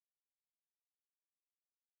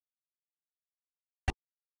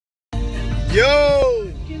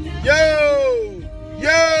Yo,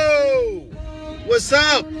 what's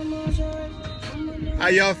up? How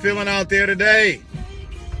y'all feeling out there today?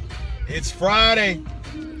 It's Friday.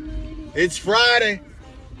 It's Friday.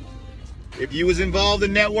 If you was involved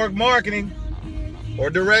in network marketing or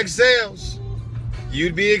direct sales,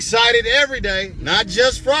 you'd be excited every day, not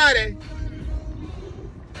just Friday.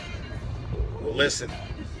 Well, listen,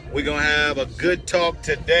 we're gonna have a good talk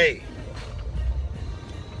today.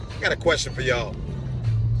 I got a question for y'all.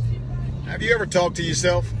 Have you ever talked to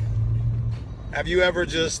yourself? Have you ever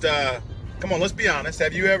just come on, let's be honest.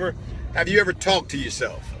 Have you ever talked to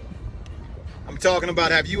yourself? I'm talking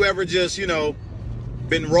about, have you ever just,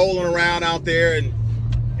 been rolling around out there and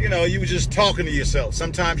you were just talking to yourself?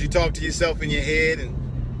 Sometimes you talk to yourself in your head and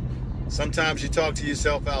sometimes you talk to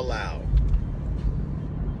yourself out loud.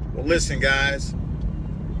 Well, listen, guys,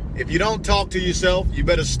 if you don't talk to yourself, you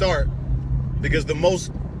better start, because the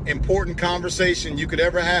most important conversation you could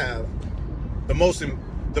ever have, the most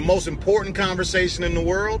important conversation in the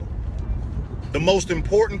world, the most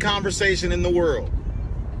important conversation in the world,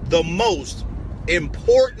 the most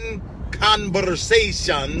important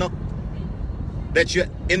conversation that you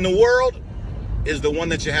in the world is the one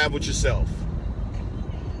that you have with yourself.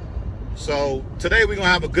 So today we're gonna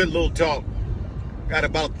have a good little talk. Got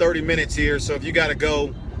about 30 minutes here, so if you gotta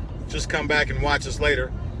go, just come back and watch us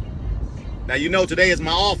later. Now, today is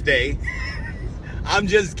my off day. I'm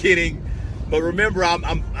just kidding. But remember,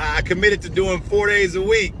 I committed to doing 4 days a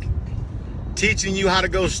week, teaching you how to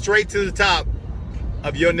go straight to the top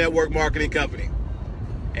of your network marketing company.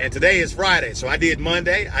 And today is Friday. So I did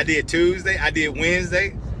Monday, I did Tuesday, I did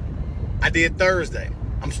Wednesday, I did Thursday.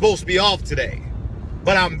 I'm supposed to be off today,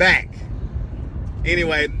 but I'm back.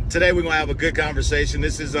 Anyway, today we're going to have a good conversation.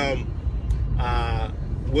 This is, on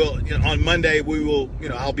Monday, we will,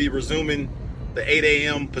 I'll be resuming the 8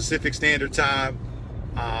 a.m. Pacific Standard Time.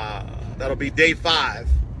 That'll be day 5.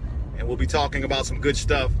 And we'll be talking about some good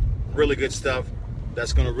stuff, really good stuff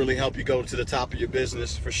that's going to really help you go to the top of your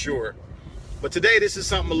business for sure. But today, this is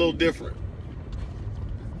something a little different.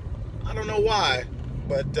 I don't know why,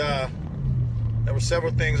 but there were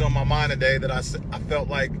several things on my mind today that I felt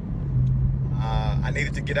like I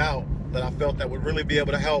needed to get out, that I felt that would really be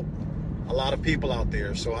able to help a lot of people out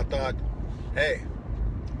there. So I thought, hey,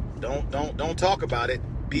 don't talk about it,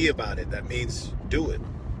 be about it. That means do it,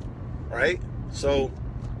 right? So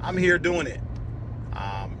I'm here doing it.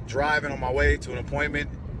 Driving on my way to an appointment,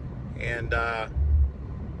 and I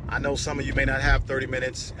know some of you may not have 30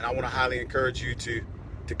 minutes, and I want to highly encourage you to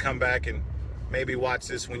come back and maybe watch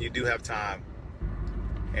this when you do have time.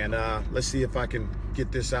 And let's see if I can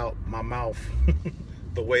get this out my mouth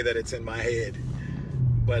the way that it's in my head.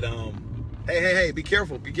 But hey, be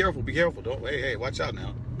careful. Don't, hey, watch out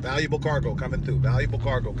now. Valuable cargo coming through.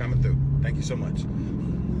 Thank you so much.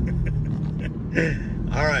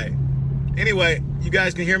 All right. Anyway, you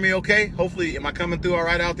guys can hear me okay? Hopefully, am I coming through all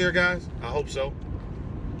right out there, guys? I hope so.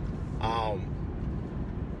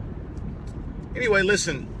 Anyway,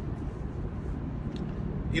 listen.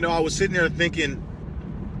 I was sitting there thinking,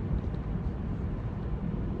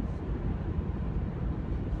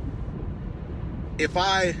 if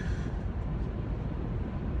I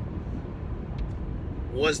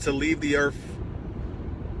was to leave the earth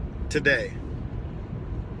today,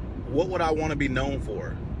 what would I want to be known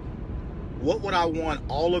for? What would I want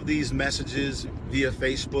all of these messages via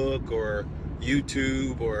Facebook or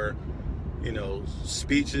YouTube or,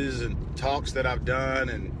 speeches and talks that I've done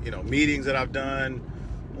and, meetings that I've done,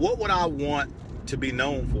 what would I want to be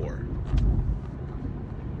known for?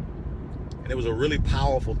 And it was a really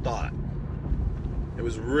powerful thought. It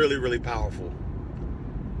was really, really powerful.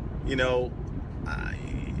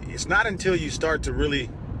 It's not until you start to really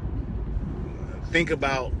think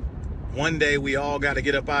about one day we all got to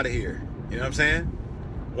get up out of here. You know what I'm saying?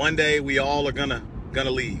 One day we all are gonna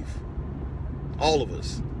leave. All of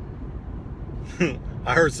us.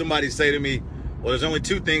 I heard somebody say to me, well, there's only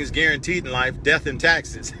 2 things guaranteed in life, death and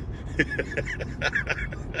taxes.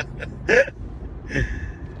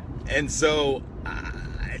 And so,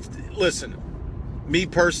 listen, me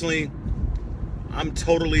personally, I'm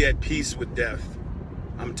totally at peace with death.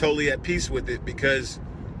 I'm totally at peace with it because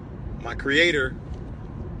my creator,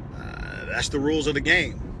 that's the rules of the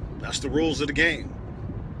game. That's the rules of the game.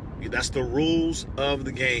 That's the rules of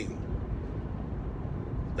the game.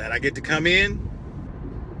 That I get to come in,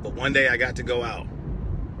 but one day I got to go out.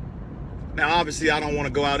 Now, obviously, I don't want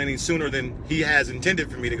to go out any sooner than he has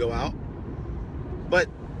intended for me to go out. But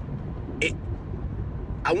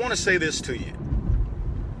I want to say this to you.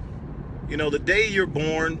 The day you're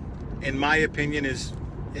born, in my opinion,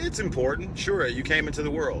 it's important. Sure, you came into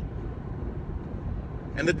the world.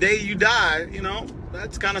 And the day you die, you know,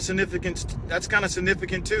 that's kind of significant. That's kind of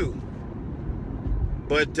significant too.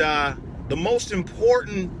 But the most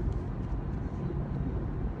important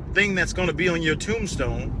thing that's going to be on your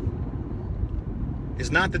tombstone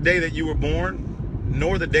is not the day that you were born,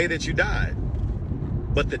 nor the day that you died,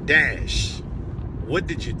 but the dash. What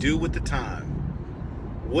did you do with the time?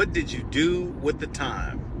 What did you do with the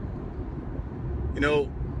time? You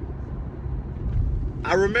know,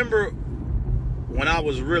 I remember when I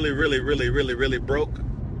was really broke,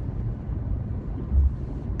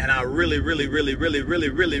 and I really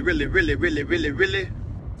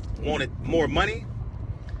wanted more money.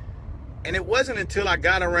 And it wasn't until I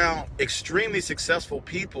got around extremely successful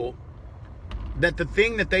people that the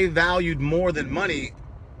thing that they valued more than money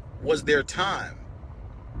was their time.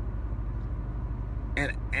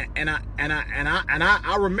 And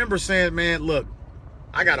I remember saying, man, look,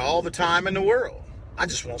 I got all the time in the world. I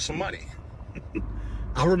just want some money.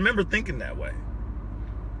 I remember thinking that way.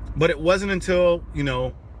 But it wasn't until, you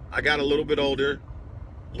know, I got a little bit older,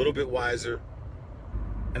 a little bit wiser,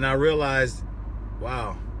 and I realized,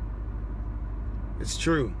 wow, it's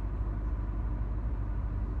true.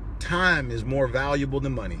 Time is more valuable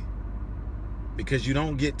than money because you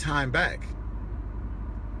don't get time back.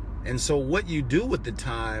 And so what you do with the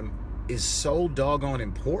time is so doggone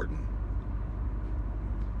important.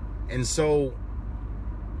 And so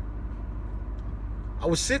I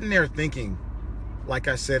was sitting there thinking, like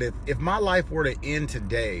I said, if my life were to end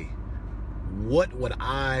today, what would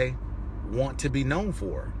I want to be known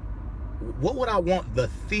for? What would I want the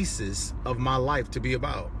thesis of my life to be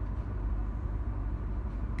about?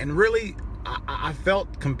 And really, I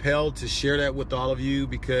felt compelled to share that with all of you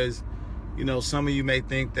because, you know, some of you may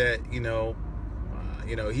think that, you know,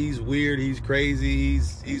 he's weird, he's crazy,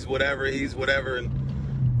 he's whatever.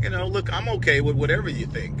 And, you know, look, I'm okay with whatever you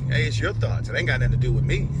think. Hey, it's your thoughts. It ain't got nothing to do with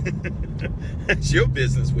me. It's your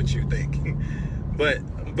business what you think. But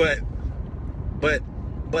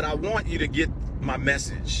I want you to get my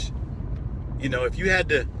message. You know, if you had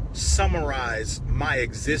to summarize my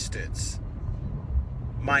existence,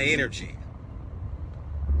 my energy,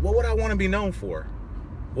 what would I want to be known for?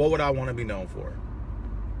 What would I want to be known for?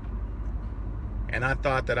 And I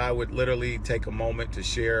thought that I would literally take a moment to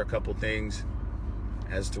share a couple things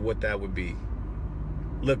as to what that would be.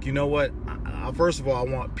 Look, you know what? First of all, I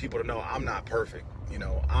want people to know I'm not perfect. You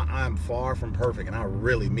know, I'm far from perfect, and I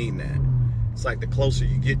really mean that. It's like the closer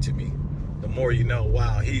you get to me, the more you know,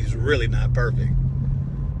 wow, he's really not perfect.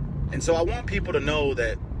 And so I want people to know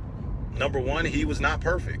that, number one, he was not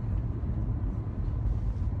perfect.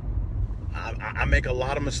 I make a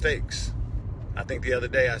lot of mistakes. I think the other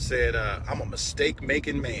day I said, I'm a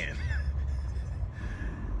mistake-making man.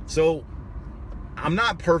 So I'm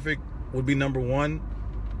not perfect would be number one.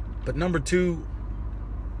 But number two,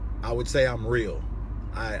 I would say I'm real.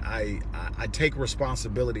 I take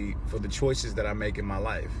responsibility for the choices that I make in my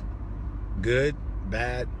life. Good,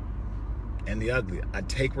 bad, and the ugly. I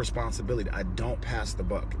take responsibility. I don't pass the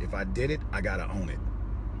buck. If I did it, I gotta own it.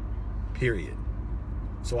 Period.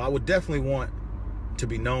 So I would definitely want to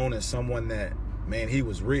be known as someone that, man, he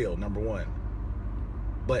was real, number one.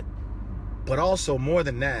 But also more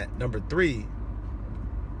than that, number three,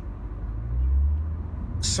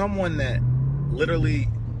 someone that literally,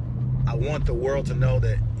 I want the world to know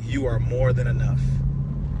that you are more than enough.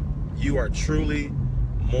 You are truly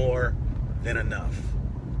more than enough.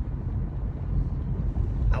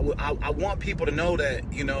 I want people to know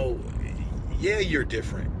that, you know, yeah, you're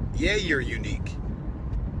different. Yeah, you're unique.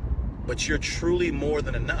 But you're truly more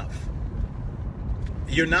than enough.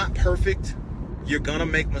 You're not perfect. You're gonna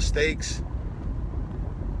make mistakes.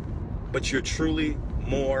 But you're truly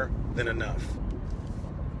more than enough.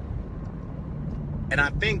 And I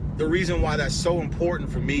think the reason why that's so important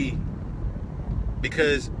for me,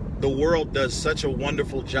 because the world does such a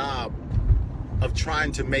wonderful job of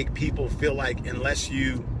trying to make people feel like unless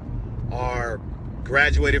you are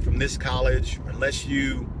graduated from this college, unless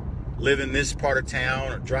you live in this part of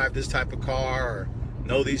town or drive this type of car or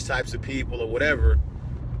know these types of people or whatever,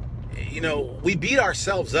 you know, we beat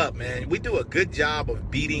ourselves up, man. We do a good job of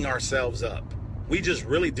beating ourselves up. We just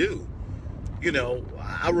really do. You know,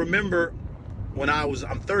 I remember when I'm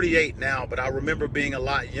 38 now, but I remember being a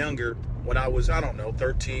lot younger when I was, I don't know,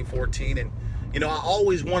 13, 14. And, you know, I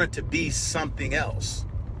always wanted to be something else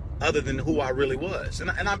other than who I really was. And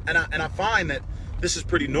I find that this is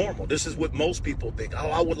pretty normal. This is what most people think.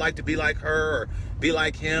 Oh, I would like to be like her or be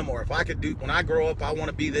like him, or if I could do, when I grow up, I want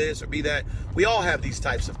to be this or be that. We all have these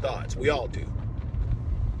types of thoughts. We all do.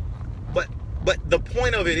 But the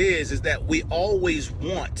point of it is that we always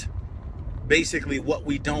want basically what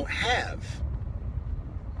we don't have.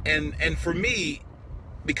 And for me,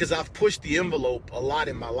 because I've pushed the envelope a lot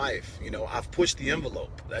in my life, you know, I've pushed the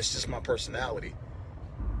envelope. That's just my personality.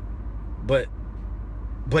 But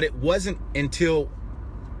it wasn't until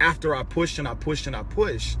after I pushed and I pushed and I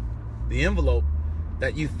pushed the envelope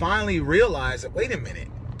that you finally realize that, wait a minute,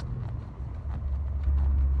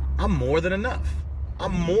 I'm more than enough.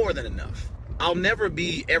 I'm more than enough. I'll never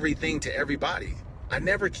be everything to everybody. I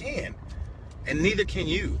never can. And neither can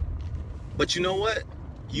you. But you know what?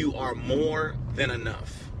 You are more than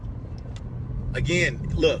enough.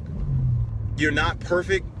 Again, look, you're not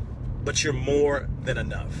perfect, but you're more than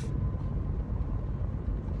enough.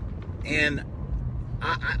 And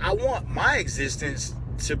I want my existence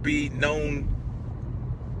to be known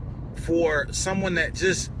for someone that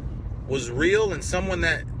just was real, and someone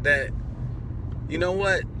that you know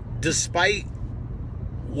what, despite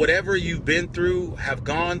whatever you've been through, have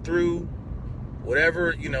gone through,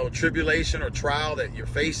 whatever, you know, tribulation or trial that you're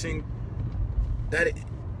facing, that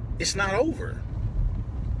it's not over.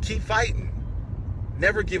 Keep fighting.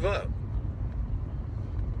 Never give up.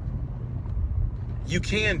 You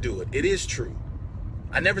can do it. It is true.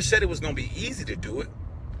 I never said it was going to be easy to do it,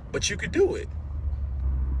 but you could do it.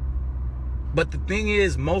 But the thing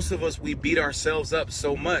is, most of us, we beat ourselves up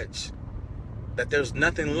so much that there's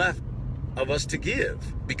nothing left of us to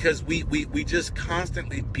give, because we just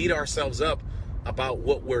constantly beat ourselves up about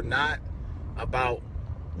what we're not, about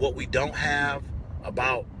what we don't have,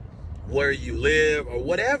 about where you live or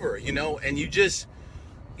whatever, you know. And you just,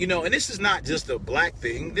 you know, and this is not just a black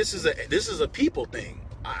thing. This is a people thing.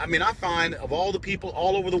 I mean, I find of all the people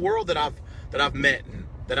all over the world that I've met and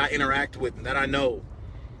that I interact with and that I know,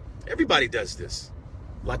 everybody does this.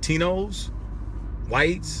 Latinos,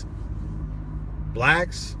 whites,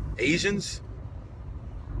 blacks, Asians,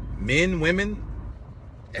 men, women,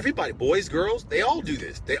 everybody, boys, girls, they all do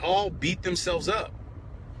this. They all beat themselves up.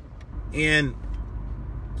 And,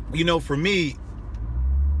 you know, for me,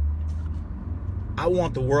 I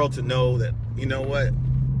want the world to know that, you know what,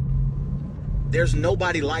 there's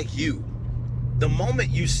nobody like you. The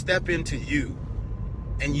moment you step into you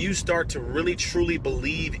and you start to really truly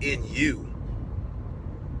believe in you,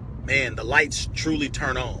 man, the lights truly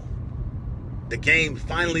turn on. The game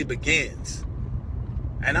finally begins.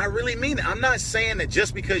 And I really mean it. I'm not saying that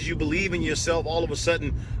just because you believe in yourself, all of a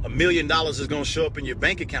sudden $1 million is going to show up in your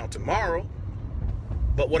bank account tomorrow.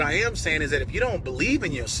 But what I am saying is that if you don't believe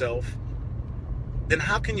in yourself, then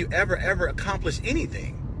how can you ever accomplish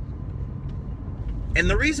anything? And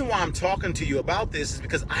the reason why I'm talking to you about this is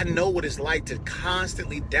because I know what it's like to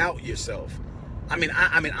constantly doubt yourself. I mean,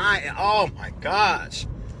 oh my gosh,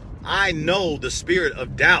 I know the spirit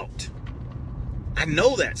of doubt. I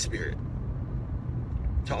know that spirit.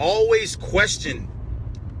 To always question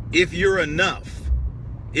if you're enough,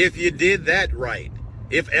 if you did that right,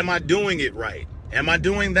 am I doing it right? Am I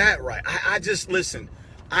doing that right? I just, listen,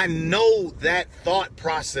 I know that thought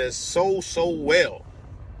process so well,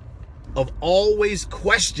 of always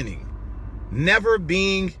questioning, never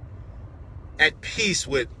being at peace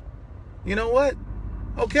with, you know what?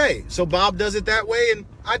 Okay, so Bob does it that way and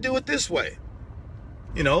I do it this way.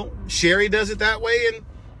 You know, Sherry does it that way and,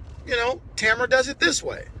 you know, Tamara does it this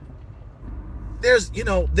way.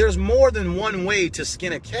 There's more than one way to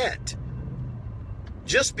skin a cat.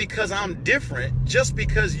 Just because I'm different, just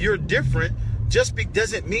because you're different,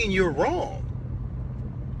 doesn't mean you're wrong.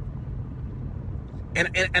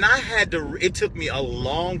 And I had to, it took me a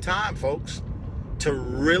long time, folks, to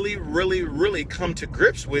really come to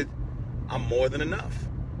grips with, I'm more than enough.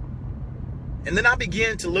 And then I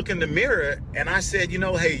began to look in the mirror and I said, you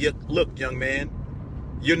know, hey, look, young man,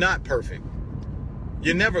 you're not perfect.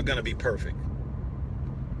 You're never going to be perfect.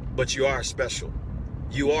 But you are special.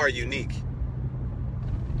 You are unique.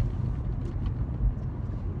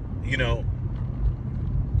 You know,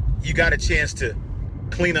 you got a chance to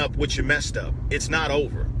clean up what you messed up. It's not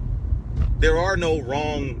over. There are no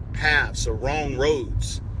wrong paths or wrong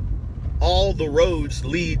roads. All the roads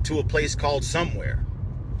lead to a place called somewhere.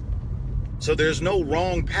 So there's no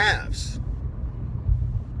wrong paths.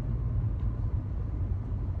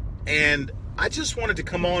 And I just wanted to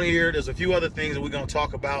come on here. There's a few other things that we're going to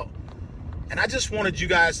talk about. And I just wanted you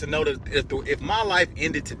guys to know that if my life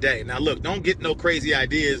ended today, now look, don't get no crazy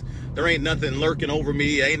ideas. There ain't nothing lurking over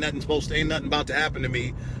me. Ain't nothing about to happen to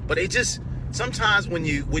me. But it just, sometimes when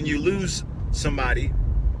you lose somebody,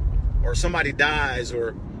 or somebody dies,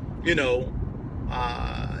 or, you know,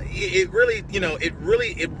 it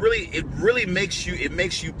really makes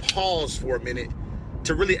you pause for a minute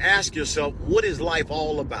to really ask yourself, what is life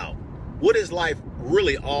all about? What is life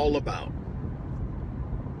really all about?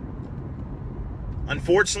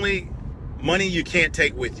 Unfortunately, money you can't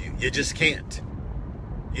take with you. You just can't.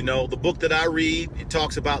 You know, the book that I read, it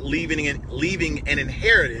talks about leaving an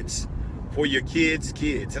inheritance for your kids'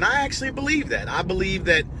 kids. And I actually believe that. I believe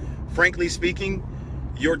that, frankly speaking,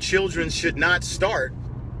 your children should not start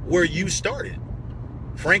where you started.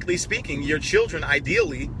 Frankly speaking, your children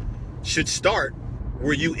ideally should start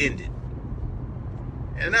where you ended.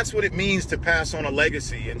 And that's what it means to pass on a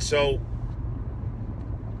legacy. And so,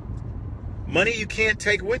 money you can't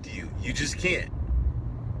take with you. You just can't.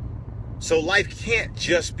 So life can't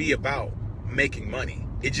just be about making money.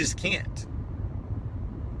 It just can't.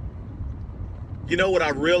 You know what I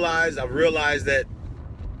realized? I realized that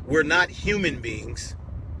we're not human beings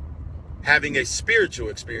having a spiritual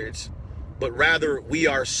experience, but rather we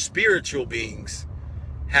are spiritual beings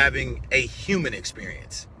having a human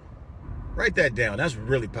experience. Write that down. That's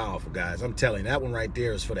really powerful, guys. I'm telling you, that one right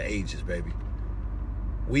there is for the ages, baby.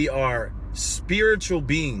 We are spiritual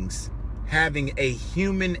beings having a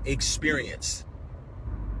human experience.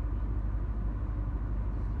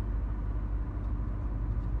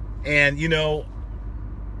 And, you know,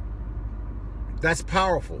 that's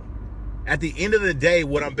powerful. At the end of the day,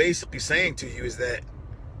 what I'm basically saying to you is that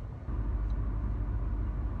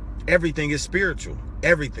everything is spiritual.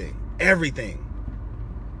 Everything.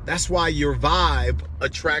 That's why your vibe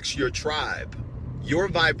attracts your tribe. Your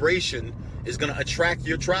vibration is going to attract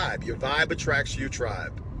your tribe. Your vibe attracts your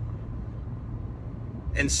tribe.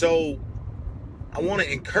 And so I want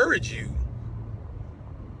to encourage you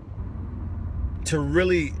to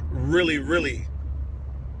really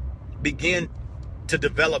begin to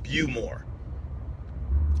develop you more.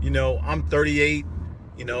 You know, I'm 38.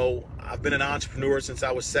 You know, I've been an entrepreneur since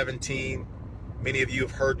I was 17. Many of you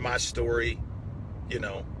have heard my story. You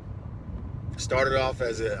know, started off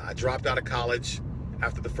I dropped out of college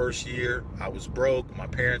after the first year. I was broke. My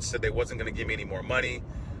parents said they wasn't going to give me any more money.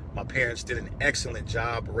 My parents did an excellent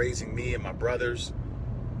job raising me and my brothers.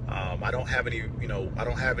 I don't have any,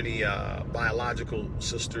 biological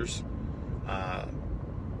sisters.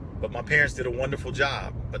 But my parents did a wonderful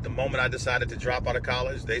job. But the moment I decided to drop out of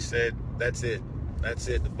college, they said, that's it.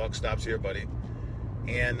 The buck stops here, buddy.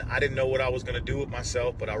 And I didn't know what I was going to do with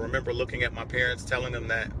myself, but I remember looking at my parents, telling them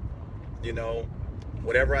that, you know,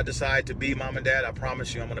 whatever I decide to be, Mom and Dad, I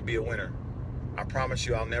promise you I'm going to be a winner. I promise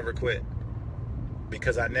you I'll never quit.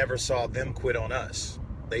 Because I never saw them quit on us.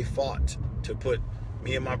 They fought to put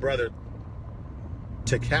me and my brother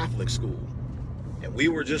to Catholic school. And we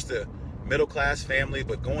were just a middle-class family,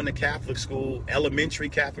 but going to Catholic school, elementary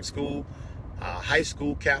Catholic school, high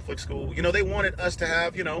school Catholic school, you know, they wanted us to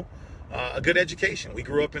have, you know, a good education. We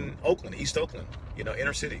grew up in Oakland, East Oakland, you know,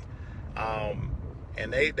 inner city.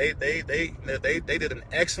 And they did an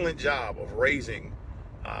excellent job of raising,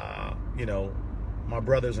 you know, my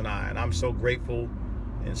brothers and I. And I'm so grateful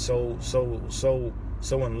and so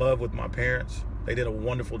in love with my parents. They did a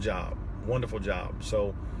wonderful job.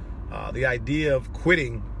 So the idea of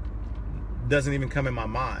quitting doesn't even come in my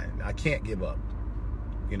mind. I can't give up.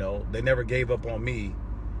 You know, they never gave up on me.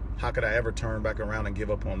 How could I ever turn back around and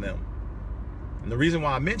give up on them? And the reason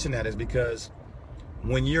why I mention that is because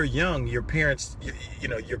when you're young, your parents,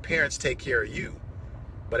 your parents take care of you.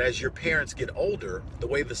 But as your parents get older, the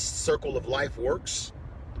way the circle of life works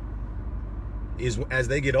is as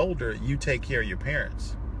they get older, you take care of your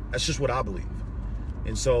parents. That's just what I believe.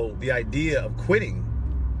 And so the idea of quitting,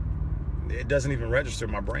 it doesn't even register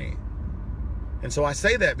in my brain. And so I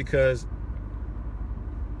say that because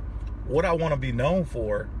what I want to be known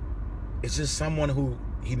for is just someone who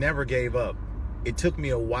he never gave up. It took me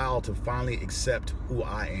a while to finally accept who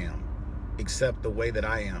I am, accept the way that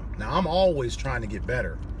I am. Now, I'm always trying to get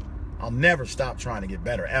better. I'll never stop trying to get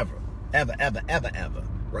better, ever,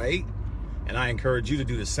 right? And I encourage you to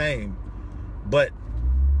do the same. But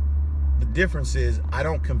the difference is I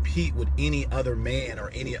don't compete with any other man or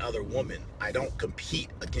any other woman. I don't compete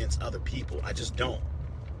against other people. I just don't.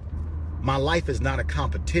 My life is not a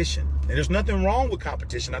competition. And there's nothing wrong with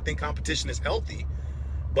competition. I think competition is healthy.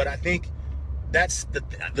 But I think that's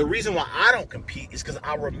the reason why I don't compete is because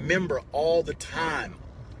I remember all the time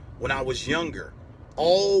when I was younger,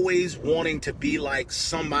 always wanting to be like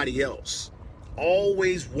somebody else,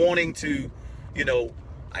 always wanting to,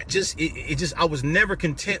 I was never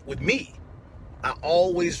content with me. I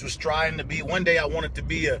always was trying to be, one day I wanted to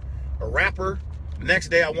be a rapper. The next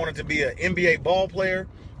day I wanted to be an NBA ball player.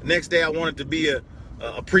 The next day I wanted to be a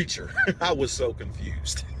preacher. I was so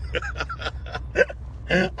confused.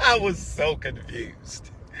 I was so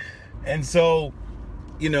confused. And so,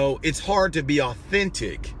 it's hard to be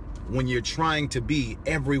authentic when you're trying to be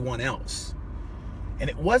everyone else. And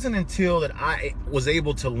it wasn't until that I was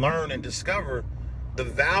able to learn and discover the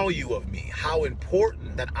value of me, how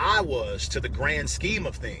important that I was to the grand scheme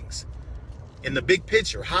of things. In the big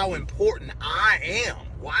picture, how important I am.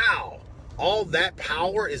 Wow. All that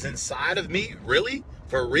power is inside of me? Really?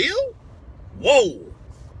 For real? Whoa.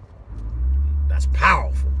 That's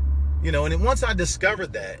powerful. You know, and then once I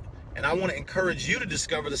discovered that, and I want to encourage you to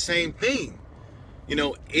discover the same thing, you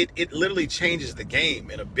know, it literally changes the game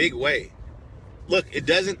in a big way. Look, it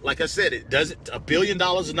doesn't, like I said, it doesn't, $1 billion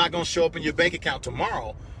is not going to show up in your bank account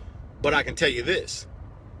tomorrow, but I can tell you this.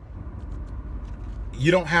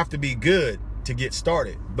 You don't have to be good to get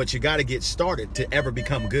started, but you got to get started to ever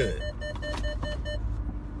become good.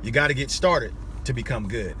 You got to get started to become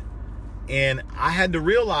good. And I had to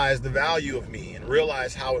realize the value of me and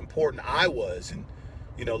realize how important I was. And,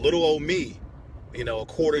 you know, little old me, you know,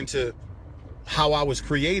 according to how I was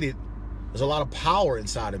created, there's a lot of power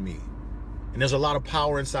inside of me. And there's a lot of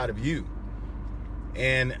power inside of you.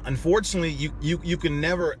 And unfortunately, you're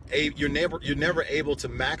never able to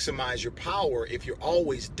maximize your power if you're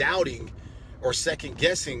always doubting or second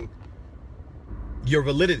guessing your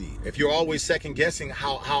validity. If you're always second guessing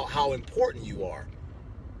how important you are,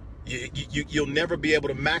 you'll never be able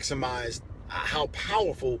to maximize how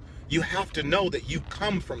powerful. You have to know that you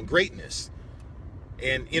come from greatness.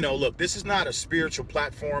 And, you know, look, this is not a spiritual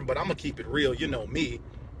platform, but I'm gonna keep it real. You know me.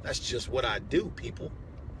 That's just what I do, people.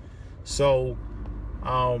 So,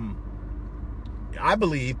 I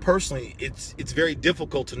believe personally, it's very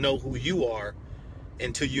difficult to know who you are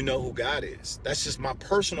until you know who God is. That's just my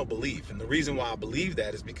personal belief. And the reason why I believe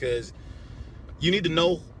that is because you need to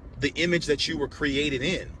know the image that you were created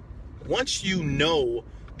in. Once you know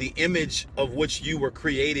the image of which you were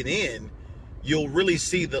created in, you'll really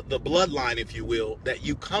see the bloodline, if you will, that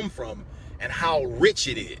you come from and how rich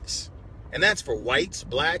it is. And that's for whites,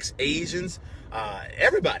 blacks, Asians,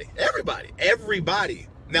 everybody.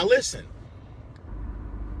 Now listen,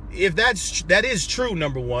 if that is true,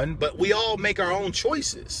 number one, but we all make our own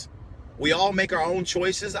choices. We all make our own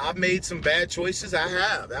choices. I've made some bad choices. I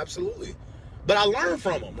have, absolutely. But I learn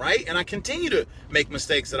from them, right? And I continue to make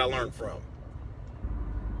mistakes that I learn from.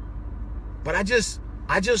 But I just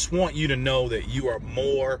want you to know that you are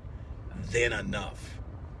more than enough.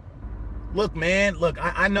 Look, man,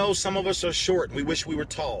 I know some of us are short and we wish we were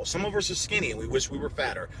tall. Some of us are skinny and we wish we were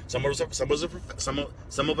fatter. Some of us are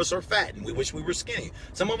fat and we wish we were skinny.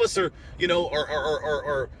 Some of us are, you know,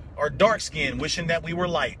 are dark skinned, wishing that we were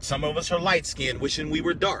light. Some of us are light skinned, wishing we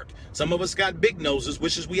were dark. Some of us got big noses,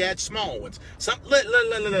 wishes we had small ones. Stop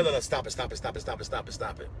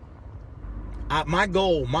it. My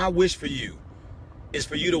goal, my wish for you is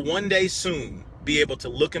for you to one day soon be able to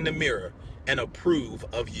look in the mirror and approve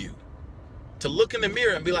of you. To look in the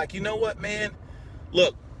mirror and be like, you know what, man?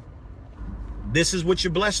 Look, this is what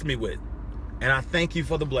you blessed me with. And I thank you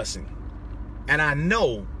for the blessing. And I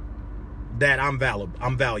know that I'm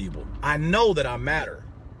valuable. I know that I matter.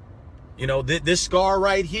 You know, this scar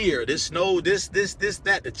right here, this snow, this,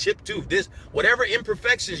 that, the chipped tooth, this, whatever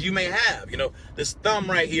imperfections you may have, you know, this thumb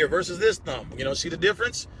right here versus this thumb. You know, see the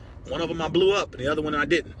difference? One of them I blew up and the other one I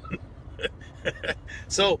didn't.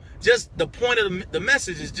 So just the point of the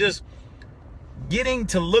message is just getting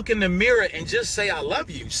to look in the mirror and just say, I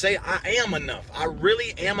love you. Say, I am enough. I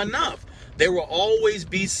really am enough. There will always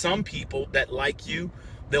be some people that like you.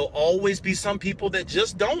 There'll always be some people that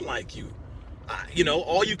just don't like you. You know,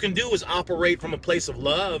 all you can do is operate from a place of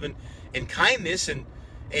love and kindness. And,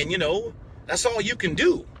 you know, that's all you can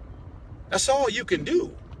do. That's all you can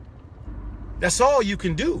do. That's all you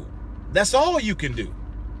can do. That's all you can do.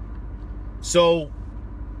 So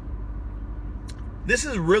this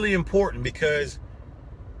is really important, because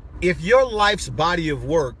if your life's body of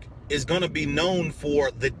work is going to be known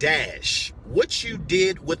for the dash, what you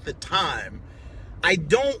did with the time,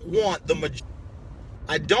 if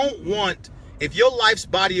your life's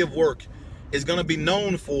body of work is going to be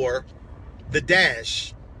known for the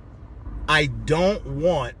dash, I don't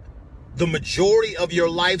want the majority of your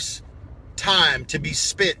life's time to be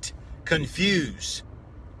spent confused,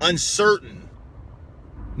 uncertain,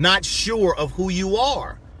 not sure of who you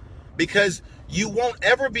are, because you won't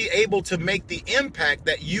ever be able to make the impact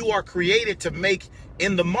that you are created to make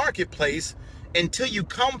in the marketplace until you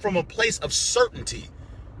come from a place of certainty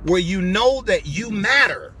where you know that you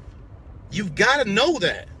matter. You've got to know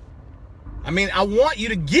that. I mean, I want you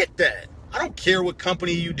to get that. I don't care what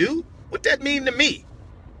company you do. What that mean to me?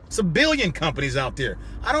 It's a billion companies out there.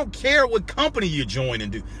 I don't care what company you join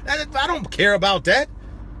and do. I don't care about that.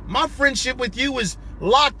 My friendship with you is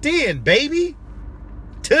locked in, baby.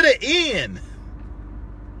 To the end.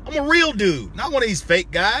 I'm a real dude, not one of these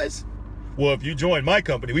fake guys. well, if you join my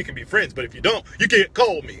company, we can be friends. But if you don't, you can't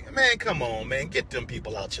call me. Man, come on, man. Get them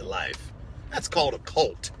people out your life. That's called a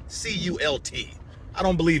cult. C-U-L-T. I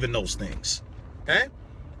don't believe in those things. Okay?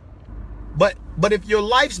 But if your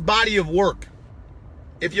life's body of work,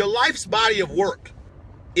 if your life's body of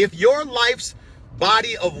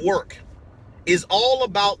work is all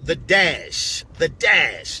about the dash,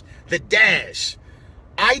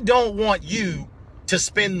 I don't want you to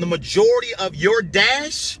spend the majority of your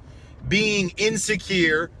dash being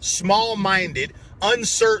insecure, small-minded,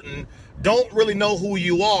 uncertain, don't really know who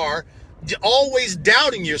you are, always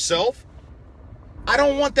doubting yourself. I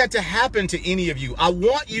don't want that to happen to any of you. I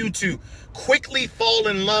want you to quickly fall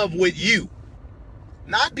in love with you.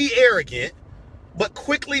 Not be arrogant, but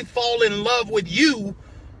quickly fall in love with you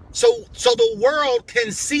so the world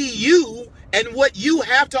can see you and what you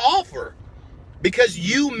have to offer. Because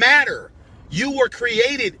you matter. You were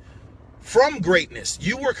created from greatness.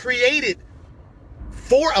 You were created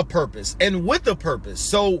for a purpose and with a purpose.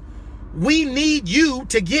 So we need you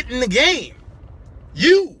to get in the game.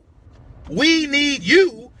 We need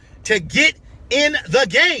you to get in the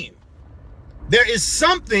game. There is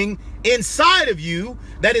something inside of you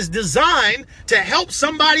that is designed to help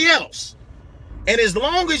somebody else. And as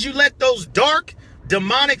long as you let those dark,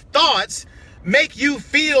 demonic thoughts make you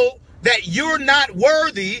feel that you're not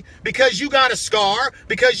worthy because you got a scar,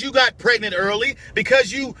 because you got pregnant early,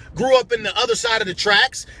 because you grew up in the other side of the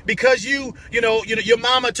tracks, because you know, your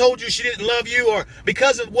mama told you she didn't love you, or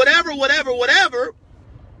because of whatever,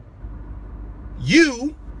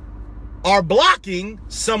 you are blocking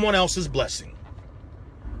someone else's blessing.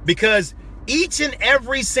 Because each and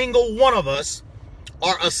every single one of us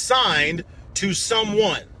are assigned to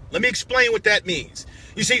someone. Let me explain what that means.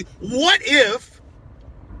 You see, what if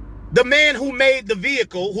the man who made the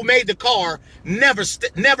vehicle, who made the car, never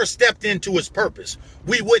stepped into his purpose?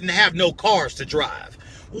 We wouldn't have no cars to drive.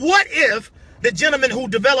 What if the gentleman who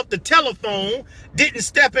developed the telephone didn't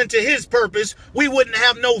step into his purpose? We wouldn't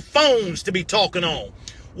have no phones to be talking on.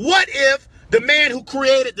 What if the man who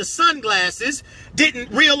created the sunglasses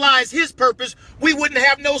didn't realize his purpose? We wouldn't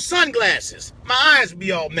have no sunglasses. My eyes would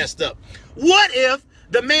be all messed up. What if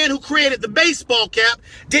the man who created the baseball cap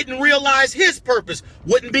didn't realize his purpose?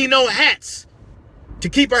 Wouldn't be no hats to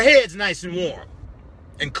keep our heads nice and warm,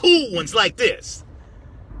 and cool ones like this.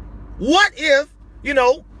 What if,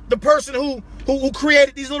 the person who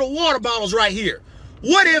created these little water bottles right here,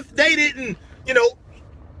 what if they didn't,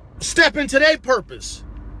 step into their purpose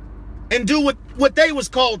and do what they was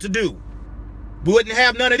called to do? We wouldn't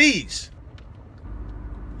have none of these.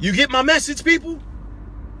 You get my message, people?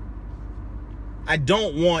 I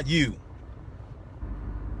don't want you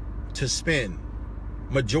to spend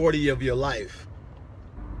majority of your life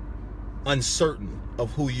uncertain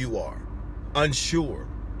of who you are, unsure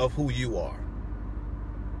of who you are.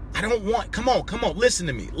 I don't want, come on, listen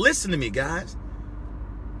to me, guys.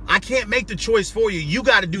 I can't make the choice for you. You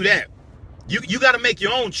got to do that. You got to make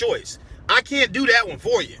your own choice. I can't do that one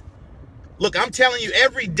for you. Look, I'm telling you,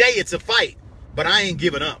 every day it's a fight, but I ain't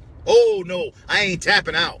giving up. Oh no, I ain't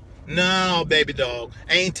tapping out. No, baby dog,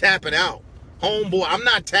 I ain't tapping out. Homeboy, I'm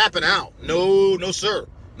not tapping out. No, sir.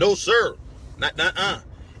 No, sir.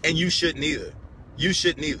 And you shouldn't either. You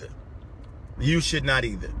shouldn't either. You should not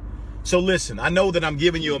either. So listen, I know that I'm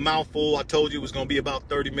giving you a mouthful. I told you it was going to be about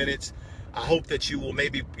 30 minutes. I hope that you will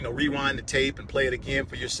maybe, rewind the tape and play it again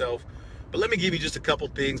for yourself. But let me give you just a couple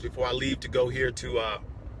things before I leave to go here to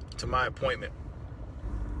my appointment.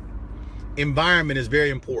 Environment is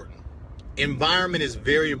very important. Environment is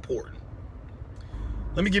very important.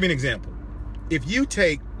 Let me give you an example. If you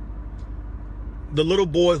take the little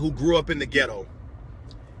boy who grew up in the ghetto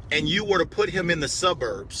and you were to put him in the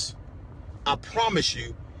suburbs, I promise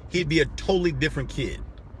you he'd be a totally different kid.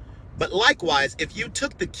 But likewise, if you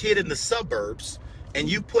took the kid in the suburbs and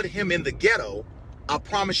you put him in the ghetto, I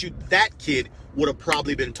promise you that kid would have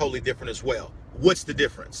probably been totally different as well. What's the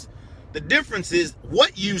difference? The difference is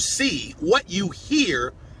what you see, what you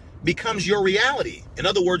hear becomes your reality. In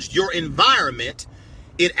other words, your environment,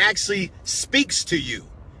 it actually speaks to you.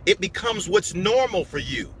 It becomes what's normal for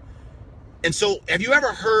you. And so have you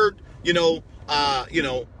ever heard,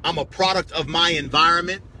 I'm a product of my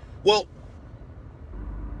environment? Well,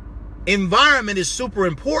 environment is super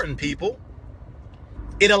important, people.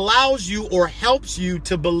 It allows you or helps you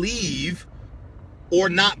to believe or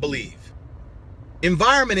not believe.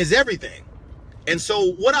 Environment is everything. And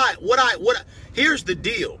so here's the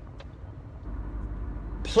deal.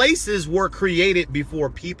 Places were created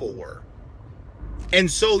before people were. And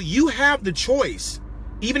so you have the choice,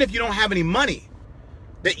 even if you don't have any money,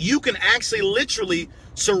 that you can actually literally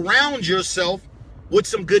surround yourself with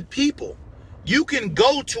some good people. You can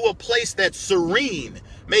go to a place that's serene.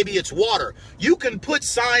 Maybe it's water. You can put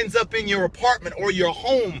signs up in your apartment or your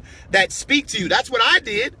home that speak to you. That's what I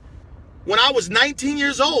did when I was 19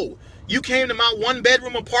 years old. You came to my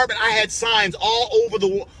 1-bedroom apartment. I had signs all over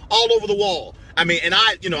the wall. I mean, and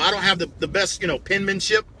I don't have the best,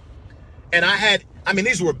 penmanship. And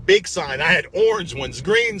these were big signs. I had orange ones,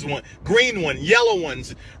 green one, yellow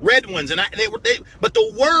ones, red ones. And but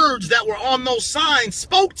the words that were on those signs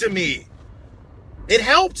spoke to me. It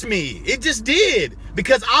helped me. It just did,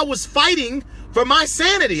 because I was fighting for my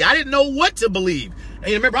sanity. I didn't know what to believe. And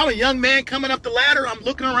you remember, I'm a young man coming up the ladder. I'm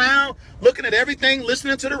looking around, looking at everything,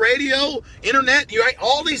 listening to the radio, internet. Right?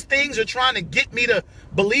 All these things are trying to get me to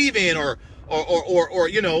believe in, or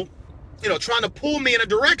trying to pull me in a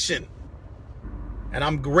direction. And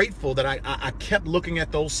I'm grateful that I kept looking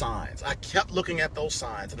at those signs. I kept looking at those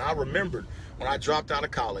signs, and I remembered when I dropped out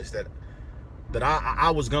of college that I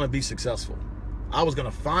was going to be successful. I was going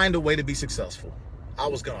to find a way to be successful. I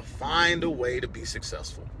was going to find a way to be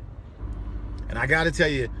successful. And I got to tell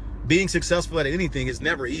you, being successful at anything is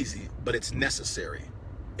never easy, but it's necessary.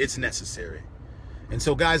 It's necessary. And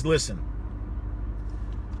so, guys, listen.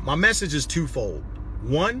 My message is twofold.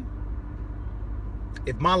 One,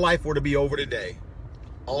 if my life were to be over today,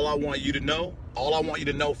 all I want you to know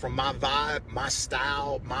from my vibe, my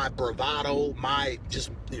style, my bravado, my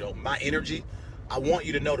energy, I want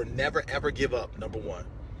you to know to never, ever give up, number one.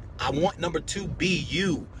 I want, number two, be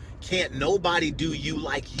you. Can't nobody do you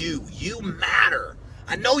like you. You matter.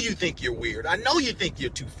 I know you think you're weird. I know you think you're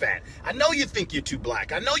too fat. I know you think you're too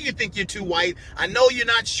black. I know you think you're too white. I know you're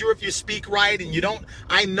not sure if you speak right and you don't.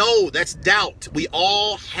 I know that's doubt. We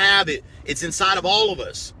all have it. It's inside of all of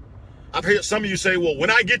us. I've heard some of you say, well,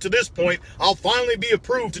 when I get to this point, I'll finally be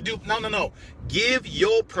approved to do. No. Give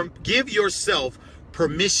yourself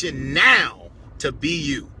permission now to be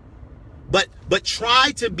you. But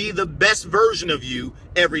try to be the best version of you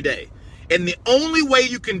every day. And the only way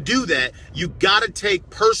you can do that, you got to take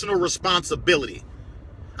personal responsibility.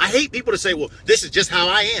 I hate people to say, well, this is just how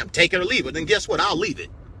I am, take it or leave it. Then guess what? I'll leave it.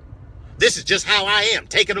 This is just how I am,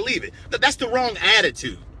 take it or leave it. That's the wrong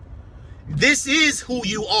attitude. This is who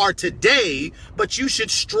you are today, but you should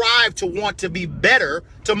strive to want to be better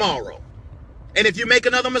tomorrow. And if you make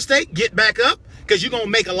another mistake, get back up, because you're going to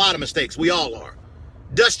make a lot of mistakes. We all are.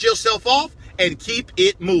 Dust yourself off and keep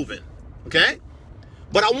it moving. Okay?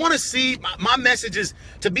 But I want to see, my message is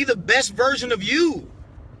to be the best version of you.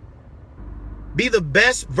 Be the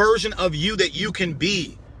best version of you that you can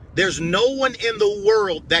be. There's no one in the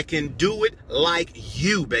world that can do it like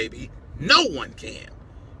you, baby. No one can.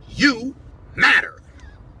 You matter.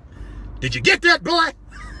 Did you get that, boy?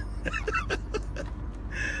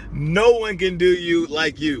 No one can do you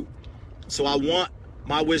like you. So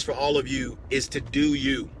my wish for all of you is to do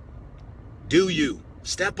you. Do you.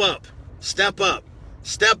 Step up. Step up.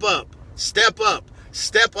 Step up. Step up.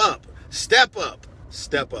 Step up. Step up.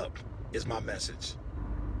 Step up is my message.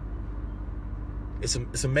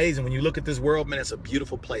 It's amazing when you look at this world, man. It's a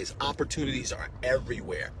beautiful place. Opportunities are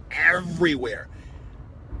everywhere. Everywhere.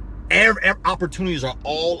 Opportunities are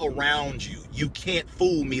all around you. You can't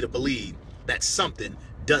fool me to believe that something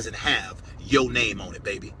doesn't have your name on it,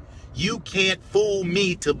 baby. You can't fool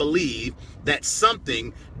me to believe that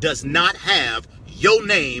something does not have your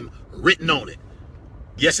name written on it.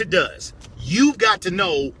 Yes, it does. You've got to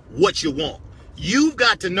know what you want. You've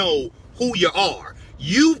got to know who you are.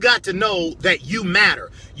 You've got to know that you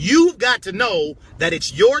matter. You've got to know that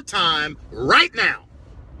it's your time right now.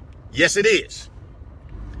 Yes, it is.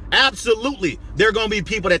 Absolutely, there are going to be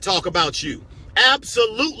people that talk about you.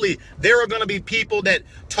 Absolutely, there are going to be people that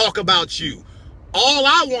talk about you. All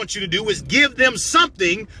I want you to do is give them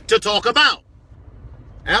something to talk about.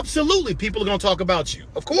 Absolutely, people are going to talk about you.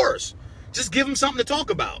 Of course. Just give them something to talk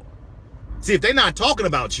about. See, if they're not talking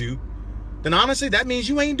about you, then honestly, that means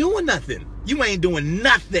you ain't doing nothing. You ain't doing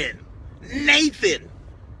nothing. Nathan.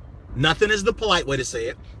 Nothing is the polite way to say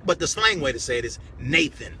it, but the slang way to say it is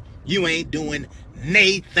Nathan. You ain't doing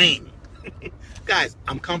Nathan. Guys,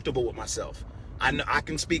 I'm comfortable with myself. I know I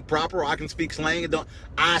can speak proper, or I can speak slang.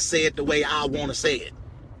 I say it the way I want to say it.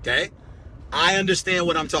 Okay? I understand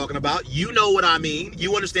what I'm talking about. You know what I mean.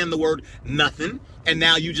 You understand the word nothing, and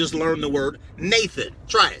now you just learned the word Nathan.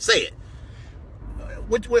 Try it. Say it.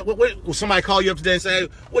 Will somebody call you up today and say,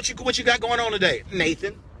 what you got going on today?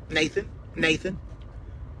 Nathan.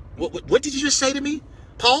 What did you just say to me?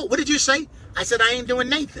 Paul, what did you say? I said I ain't doing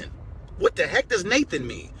Nathan. What the heck does Nathan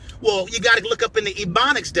mean? Well, you got to look up in the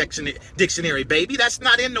Ebonics dictionary, baby. That's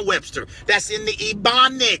not in the Webster. That's in the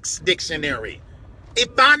Ebonics dictionary.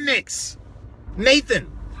 Ebonics.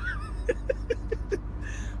 Nathan.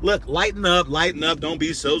 Look, lighten up, lighten up. Don't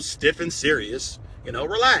be so stiff and serious. You know,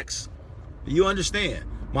 relax. You understand.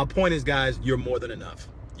 My point is, guys, you're more than enough.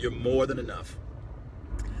 You're more than enough.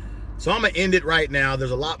 So I'm going to end it right now.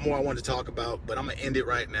 There's a lot more I want to talk about, but I'm going to end it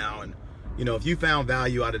right now. And, you know, if you found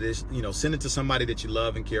value out of this, you know, send it to somebody that you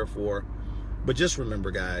love and care for. But just remember,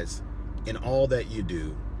 guys, in all that you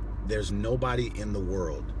do, there's nobody in the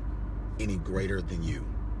world any greater than you.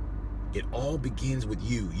 It all begins with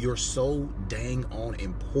you. You're so dang on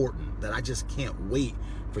important that I just can't wait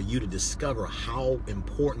for you to discover how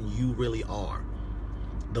important you really are.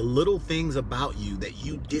 The little things about you that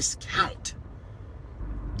you discount,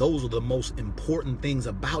 those are the most important things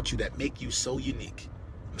about you that make you so unique.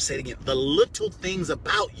 I'm saying it again, the little things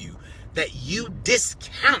about you that you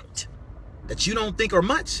discount, that you don't think are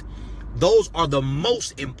much, those are the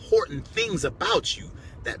most important things about you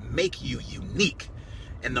that make you unique.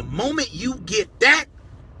 And the moment you get that,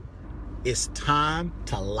 it's time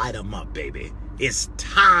to light them up, baby. It's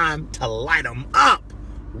time to light them up.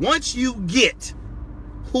 Once you get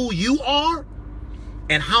who you are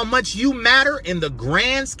and how much you matter in the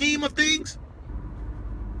grand scheme of things,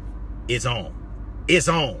 it's on. It's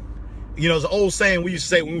on. You know, there's an old saying we used to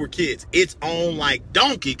say when we were kids, it's on like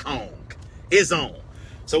Donkey Kong. It's on.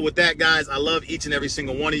 So with that, guys, I love each and every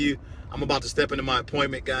single one of you. I'm about to step into my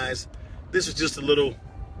appointment, guys. This was just a little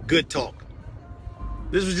good talk.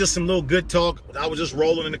 This was just some little good talk. I was just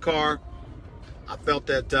rolling in the car. I felt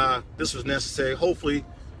that this was necessary. Hopefully,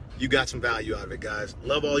 you got some value out of it, guys.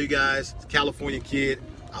 Love all you guys. It's California Kid.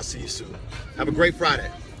 I'll see you soon. Have a great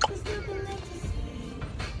Friday.